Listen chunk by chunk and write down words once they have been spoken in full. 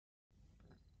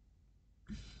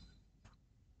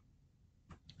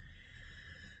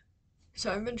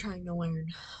So I've been trying to learn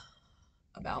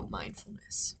about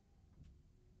mindfulness,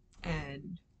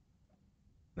 and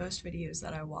most videos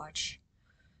that I watch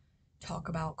talk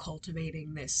about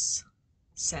cultivating this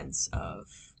sense of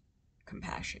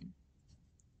compassion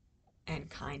and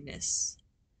kindness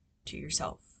to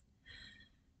yourself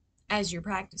as you're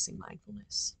practicing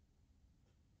mindfulness.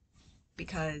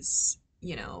 Because,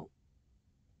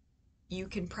 you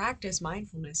can practice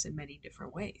mindfulness in many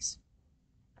different ways.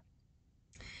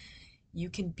 You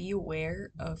can be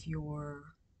aware of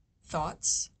your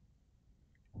thoughts,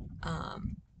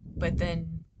 but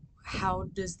then how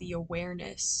does the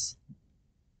awareness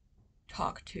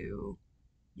talk to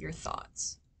your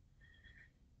thoughts?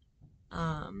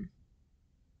 Um,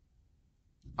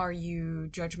 are you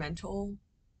judgmental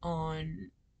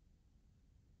on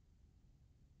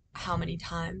how many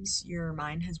times your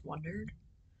mind has wandered?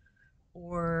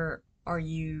 Or are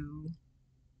you,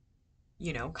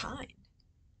 kind?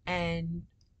 And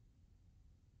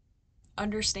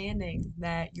understanding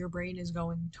that your brain is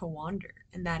going to wander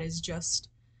and that is just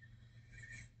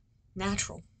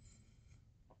natural.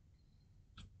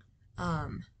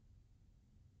 Um,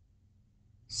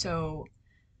 so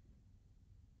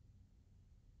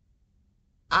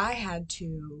I had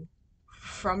to,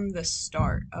 from the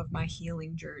start of my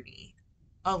healing journey,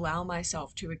 allow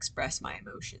myself to express my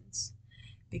emotions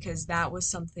because that was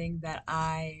something that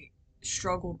I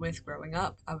struggled with growing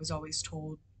up. I was always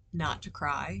told not to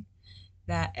cry,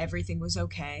 that everything was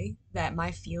okay, that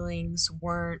my feelings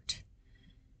weren't,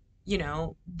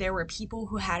 there were people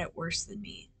who had it worse than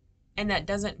me. And that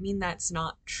doesn't mean that's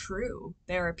not true.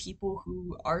 There are people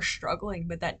who are struggling,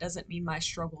 but that doesn't mean my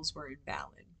struggles were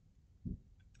invalid.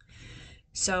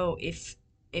 So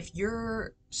if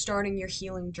you're starting your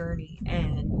healing journey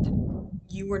and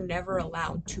you were never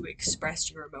allowed to express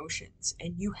your emotions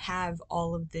and you have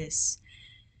all of this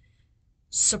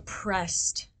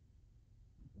suppressed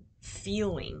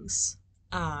feelings,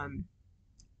 um,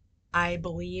 I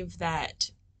believe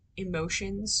that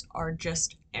emotions are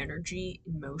just energy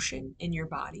in motion in your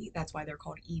body. That's why they're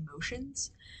called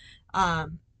emotions.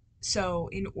 Um, so,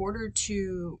 in order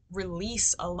to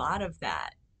release a lot of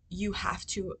that, you have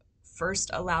to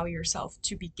first allow yourself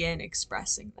to begin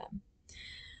expressing them.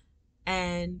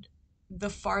 And the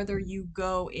farther you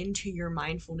go into your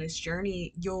mindfulness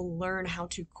journey, you'll learn how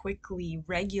to quickly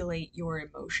regulate your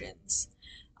emotions.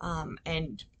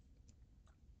 And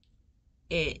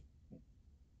it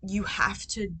you have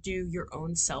to do your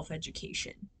own self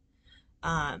education.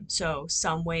 So,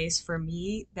 some ways for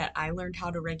me that I learned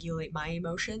how to regulate my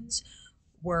emotions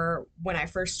were when I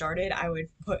first started, I would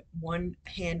put one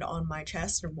hand on my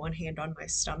chest and one hand on my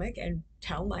stomach and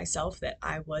tell myself that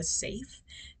I was safe.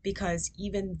 Because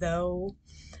even though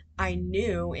I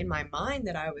knew in my mind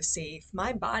that I was safe,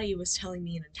 my body was telling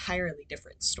me an entirely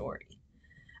different story.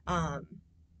 Um,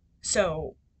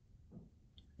 so,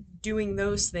 doing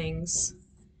those things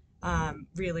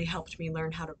really helped me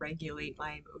learn how to regulate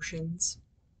my emotions.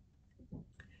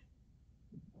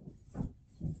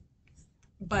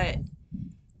 But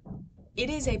it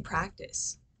is a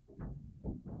practice,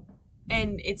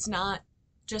 and it's not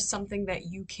just something that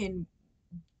you can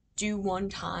do one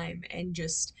time and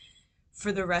just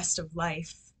for the rest of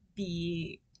life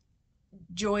be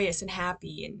joyous and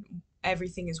happy and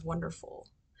everything is wonderful.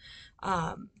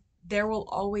 Um, there will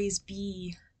always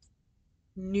be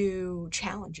new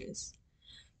challenges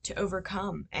to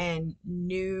overcome and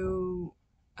new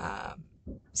um,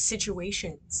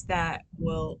 situations that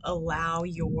will allow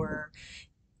your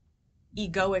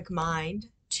egoic mind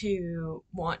to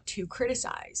want to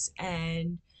criticize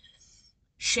and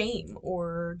shame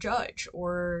or judge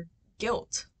or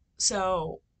guilt.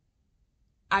 So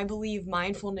I believe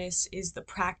mindfulness is the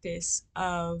practice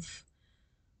of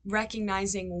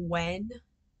recognizing when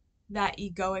that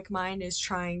egoic mind is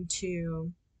trying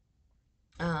to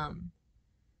um,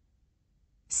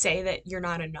 say that you're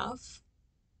not enough,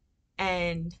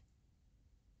 and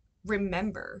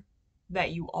remember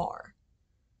that you are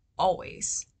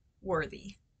always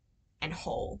worthy and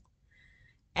whole,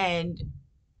 and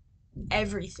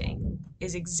everything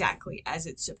is exactly as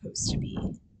it's supposed to be.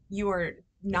 You are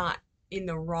not in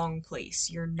the wrong place.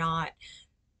 You're not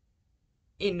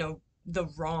in the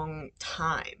wrong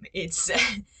time. It's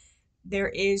there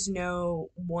is no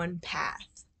one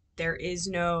path. There is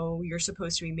no you're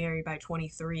supposed to be married by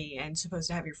 23 and supposed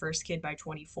to have your first kid by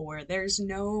 24. There's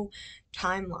no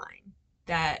timeline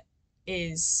that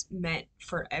is meant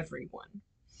for everyone.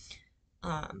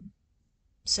 Um,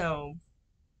 so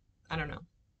I don't know.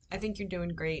 I think you're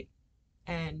doing great,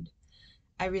 and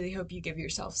I really hope you give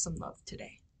yourself some love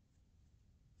today.